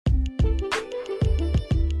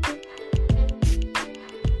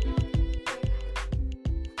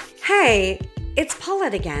Hey, it's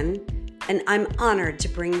Paulette again, and I'm honored to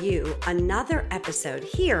bring you another episode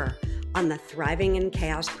here on the Thriving in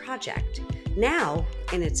Chaos Project, now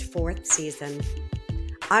in its fourth season.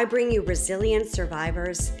 I bring you resilient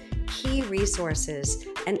survivors, key resources,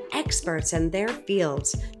 and experts in their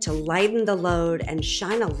fields to lighten the load and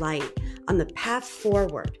shine a light on the path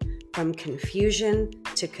forward from confusion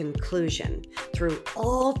to conclusion through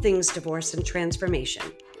all things divorce and transformation.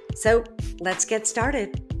 So let's get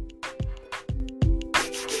started.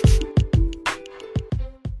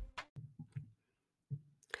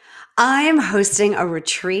 I am hosting a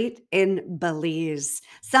retreat in Belize.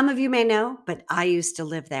 Some of you may know, but I used to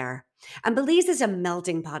live there. And Belize is a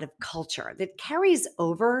melting pot of culture that carries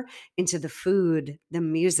over into the food, the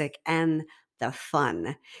music, and the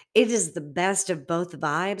fun. It is the best of both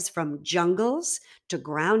vibes, from jungles to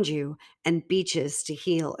ground you and beaches to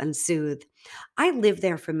heal and soothe. I lived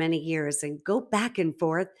there for many years and go back and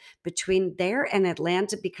forth between there and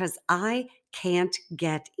Atlanta because I can't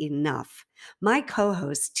get enough. My co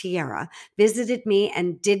host, Tiara, visited me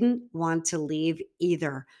and didn't want to leave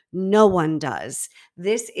either. No one does.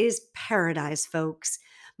 This is paradise, folks.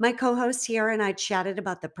 My co host, Tiara, and I chatted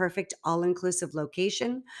about the perfect all inclusive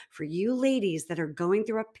location for you ladies that are going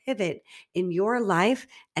through a pivot in your life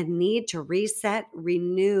and need to reset,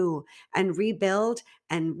 renew, and rebuild.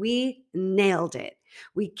 And we nailed it.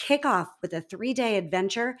 We kick off with a 3-day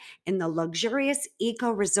adventure in the luxurious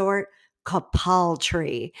eco resort Kapal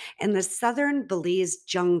Tree in the southern Belize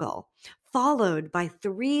jungle, followed by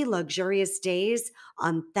 3 luxurious days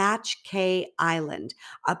on Thatch Cay Island,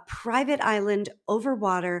 a private island over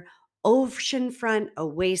water oceanfront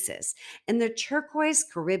oasis in the turquoise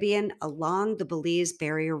Caribbean along the Belize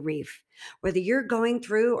Barrier Reef. Whether you're going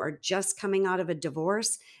through or just coming out of a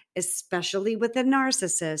divorce, especially with a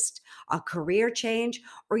narcissist, a career change,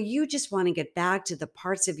 or you just want to get back to the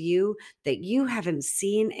parts of you that you haven't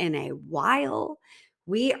seen in a while,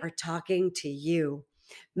 we are talking to you.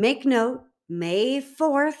 Make note, May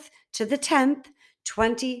 4th to the 10th,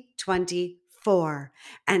 2024,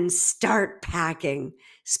 and start packing.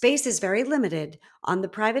 Space is very limited on the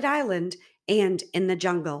private island and in the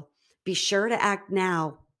jungle. Be sure to act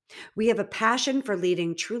now. We have a passion for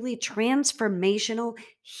leading truly transformational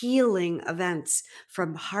healing events,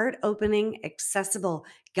 from heart opening, accessible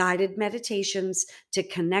guided meditations to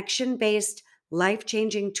connection based, life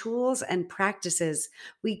changing tools and practices.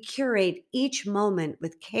 We curate each moment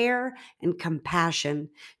with care and compassion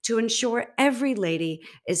to ensure every lady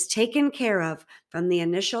is taken care of from the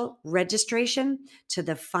initial registration to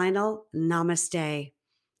the final namaste.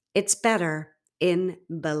 It's better in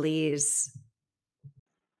Belize.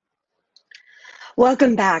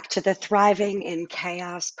 Welcome back to the Thriving in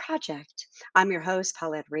Chaos Project. I'm your host,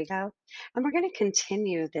 Paulette Rigo, and we're going to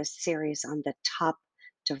continue this series on the top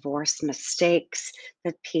divorce mistakes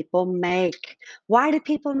that people make. Why do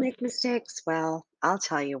people make mistakes? Well, I'll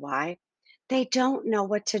tell you why. They don't know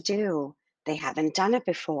what to do, they haven't done it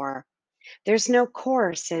before. There's no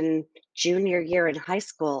course in junior year in high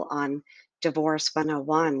school on Divorce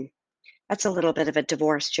 101. That's a little bit of a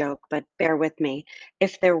divorce joke, but bear with me.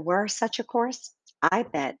 If there were such a course, I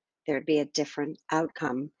bet there'd be a different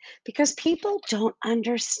outcome, because people don't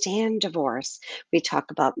understand divorce. We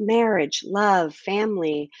talk about marriage, love,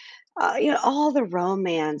 family, all the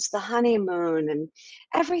romance, the honeymoon, and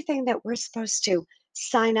everything that we're supposed to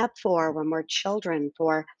sign up for when we're children,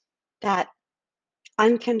 for that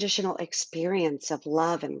unconditional experience of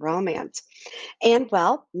love and romance. And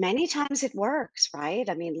well, many times it works, right?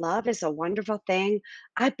 I mean, love is a wonderful thing.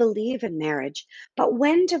 I believe in marriage. But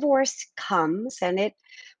when divorce comes, and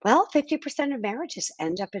 50% of marriages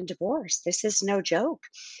end up in divorce. This is no joke.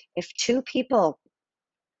 If 2 people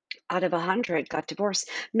out of 100 got divorced,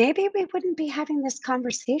 maybe we wouldn't be having this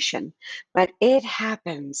conversation. But it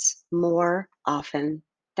happens more often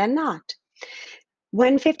than not.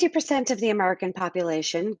 When 50% of the American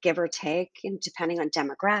population, give or take, and depending on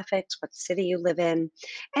demographics, what city you live in,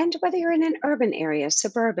 and whether you're in an urban area,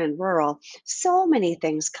 suburban, rural, so many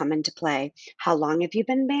things come into play. How long have you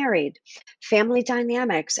been married? Family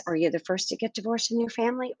dynamics. Are you the first to get divorced in your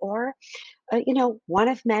family, or, one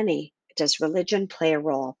of many? Does religion play a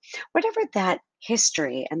role? Whatever that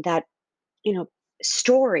history and that you know,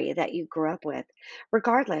 story that you grew up with,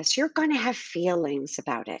 regardless, you're going to have feelings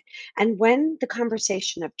about it. And when the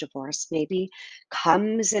conversation of divorce maybe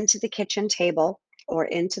comes into the kitchen table or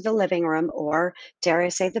into the living room, or dare I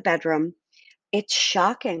say the bedroom, it's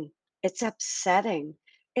shocking, it's upsetting,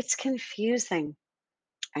 it's confusing,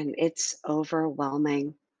 and it's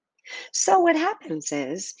overwhelming. So what happens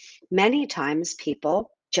is, many times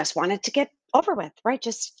people just want it to get over with, right?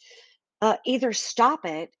 Just Either stop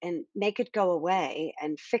it and make it go away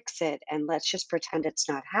and fix it, and let's just pretend it's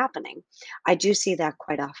not happening. I do see that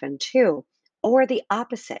quite often too. Or the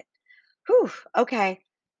opposite. Whew, okay,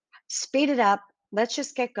 speed it up. Let's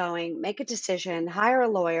just get going, make a decision, hire a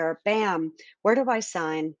lawyer, bam, where do I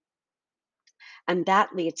sign? And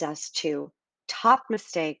that leads us to top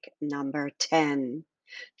mistake number 10,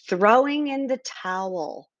 throwing in the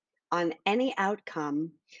towel on any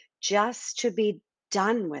outcome just to be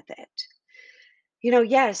done with it.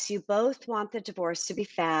 Yes, you both want the divorce to be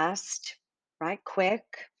fast, right? Quick,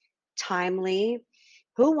 timely.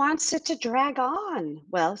 Who wants it to drag on?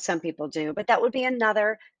 Well, some people do, but that would be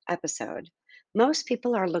another episode. Most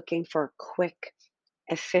people are looking for quick,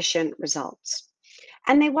 efficient results.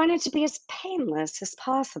 And they want it to be as painless as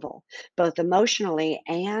possible, both emotionally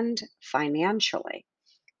and financially.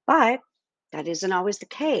 But that isn't always the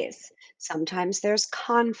case. Sometimes there's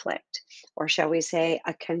conflict, or shall we say,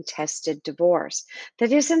 a contested divorce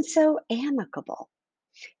that isn't so amicable.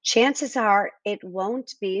 Chances are it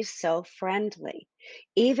won't be so friendly.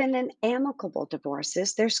 Even in amicable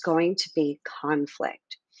divorces, there's going to be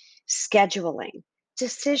conflict, scheduling,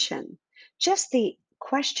 decision. Just the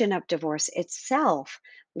question of divorce itself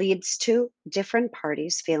leads to different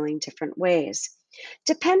parties feeling different ways,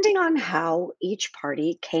 depending on how each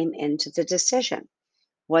party came into the decision.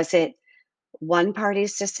 Was it one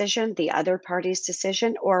party's decision, the other party's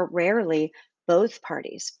decision, or rarely both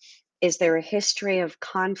parties? Is there a history of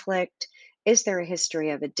conflict? Is there a history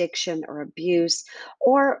of addiction or abuse?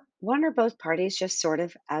 Or one or both parties just sort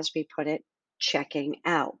of, as we put it, checking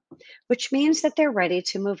out, which means that they're ready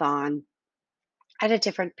to move on at a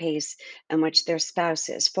different pace in which their spouse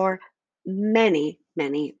is for many,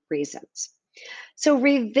 many reasons. So,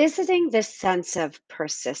 revisiting this sense of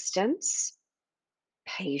persistence,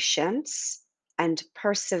 patience, and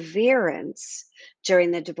perseverance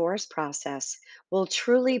during the divorce process will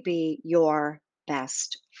truly be your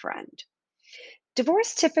best friend.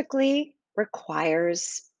 Divorce typically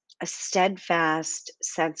requires a steadfast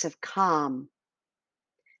sense of calm,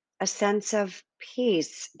 a sense of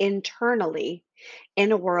peace internally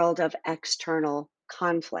in a world of external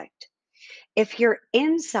conflict. If your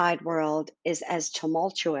inside world is as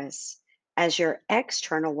tumultuous as your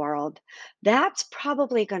external world, that's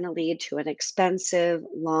probably going to lead to an expensive,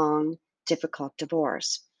 long, difficult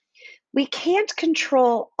divorce. We can't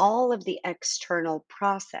control all of the external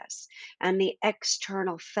process and the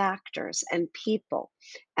external factors and people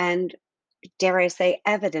and, dare I say,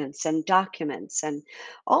 evidence and documents and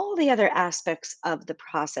all the other aspects of the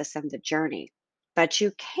process and the journey. But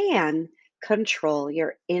you can control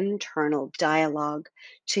your internal dialogue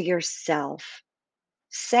to yourself,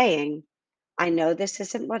 saying, I know this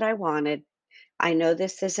isn't what I wanted. I know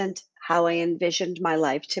this isn't how I envisioned my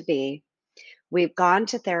life to be. We've gone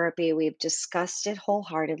to therapy. We've discussed it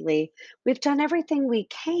wholeheartedly. We've done everything we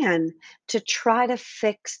can to try to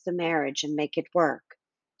fix the marriage and make it work.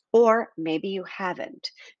 Or maybe you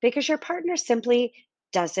haven't because your partner simply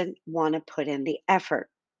doesn't want to put in the effort,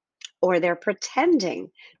 or they're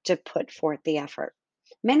pretending to put forth the effort.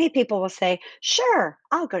 Many people will say, sure,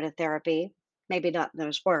 I'll go to therapy. Maybe not in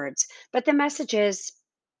those words, but the message is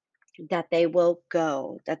that they will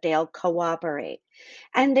go, that they'll cooperate.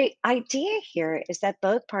 And the idea here is that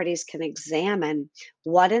both parties can examine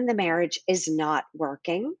what in the marriage is not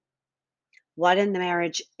working, what in the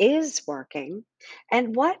marriage is working,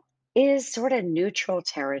 and what is sort of neutral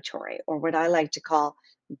territory, or what I like to call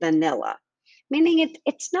vanilla, meaning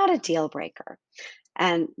it's not a deal breaker.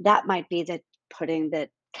 And that might be that putting the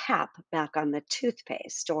cap back on the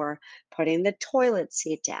toothpaste, or putting the toilet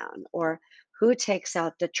seat down, or who takes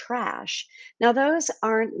out the trash. Now, those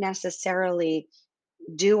aren't necessarily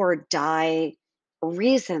do or die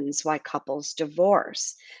reasons why couples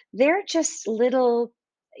divorce. They're just little,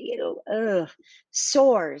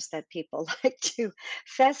 sores that people like to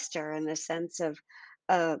fester in the sense of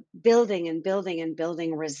building and building and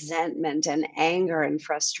building resentment and anger and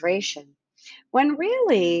frustration, when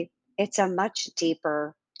really it's a much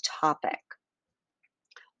deeper topic.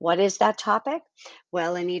 What is that topic?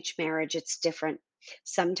 Well, in each marriage, it's different.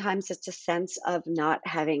 Sometimes it's a sense of not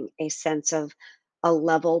having a sense of a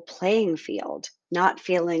level playing field, not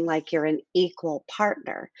feeling like you're an equal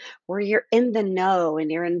partner, where you're in the know and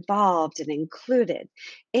you're involved and included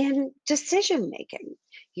in decision making.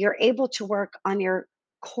 You're able to work on your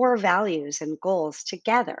core values and goals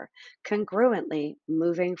together, congruently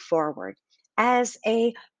moving forward as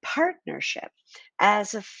a partnership,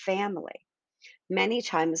 as a family. Many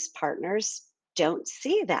times partners don't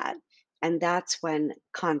see that, and that's when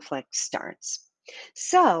conflict starts.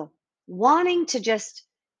 So, wanting to just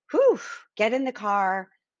whew, get in the car,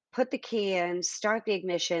 put the key in, start the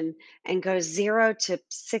ignition, and go 0 to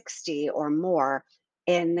 60 or more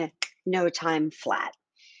in no time flat.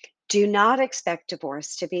 Do not expect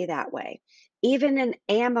divorce to be that way. Even in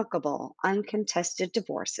amicable, uncontested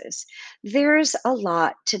divorces, there's a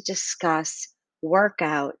lot to discuss, work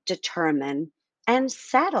out, determine, and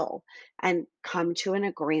settle and come to an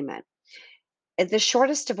agreement. The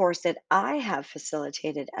shortest divorce that I have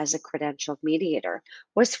facilitated as a credentialed mediator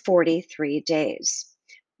was 43 days.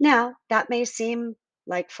 Now, that may seem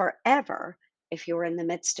like forever if you're in the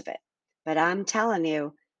midst of it, but I'm telling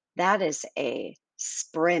you, that is a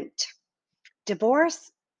sprint.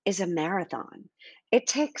 Divorce is a marathon. It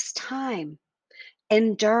takes time,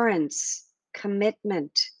 endurance,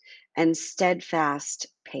 commitment, and steadfast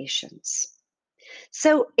patience.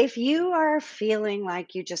 So, if you are feeling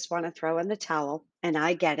like you just want to throw in the towel, and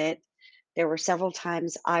I get it, there were several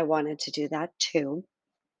times I wanted to do that too.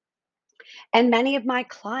 And many of my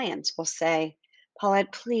clients will say,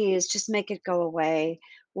 Paulette, please just make it go away.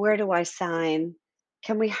 Where do I sign?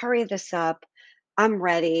 Can we hurry this up? I'm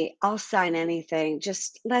ready. I'll sign anything.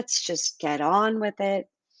 Let's just get on with it.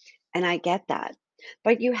 And I get that.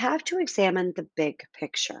 But you have to examine the big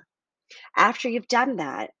picture. After you've done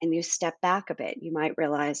that and you step back a bit, you might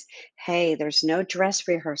realize, hey, there's no dress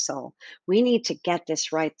rehearsal. We need to get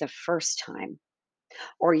this right the first time,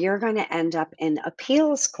 or you're going to end up in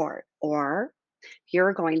appeals court, or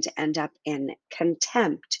you're going to end up in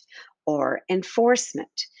contempt or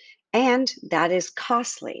enforcement. And that is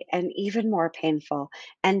costly and even more painful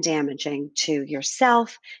and damaging to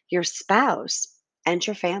yourself, your spouse, and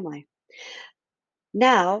your family.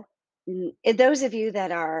 Now, those of you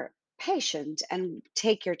that are patient and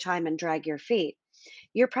take your time and drag your feet,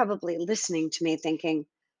 you're probably listening to me thinking,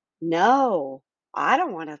 no, I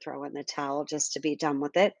don't want to throw in the towel just to be done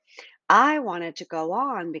with it. I want it to go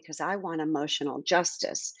on because I want emotional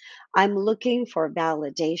justice. I'm looking for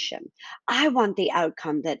validation. I want the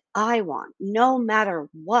outcome that I want, no matter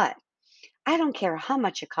what. I don't care how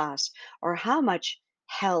much it costs or how much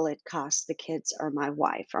hell it costs the kids or my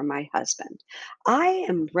wife or my husband. I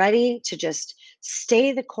am ready to just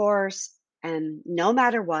stay the course and no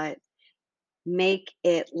matter what, make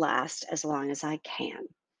it last as long as I can.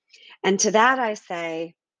 And to that, I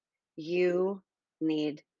say, you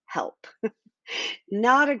need help.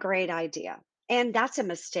 Not a great idea. And that's a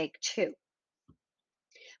mistake too.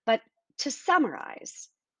 But to summarize,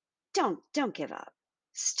 don't give up.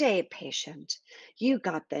 Stay patient. You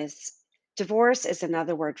got this. Divorce is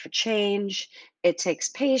another word for change. It takes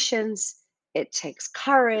patience, it takes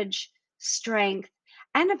courage, strength,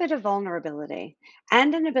 and a bit of vulnerability,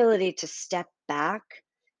 and an ability to step back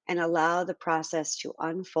and allow the process to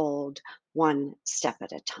unfold one step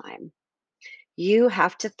at a time. You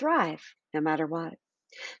have to thrive no matter what.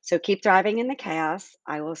 So keep thriving in the chaos.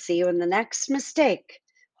 I will see you in the next mistake.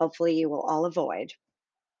 Hopefully, you will all avoid.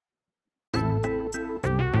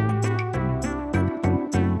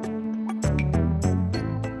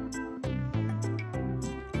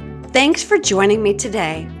 Thanks for joining me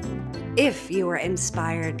today. If you were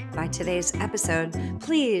inspired by today's episode,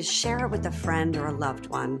 please share it with a friend or a loved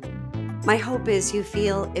one. My hope is you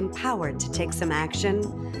feel empowered to take some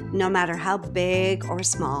action, no matter how big or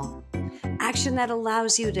small. Action that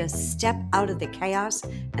allows you to step out of the chaos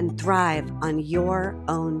and thrive on your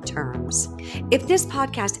own terms. If this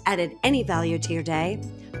podcast added any value to your day,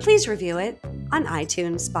 please review it on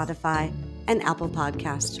iTunes, Spotify, and Apple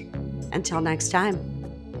Podcast. Until next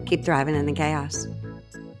time, keep thriving in the chaos.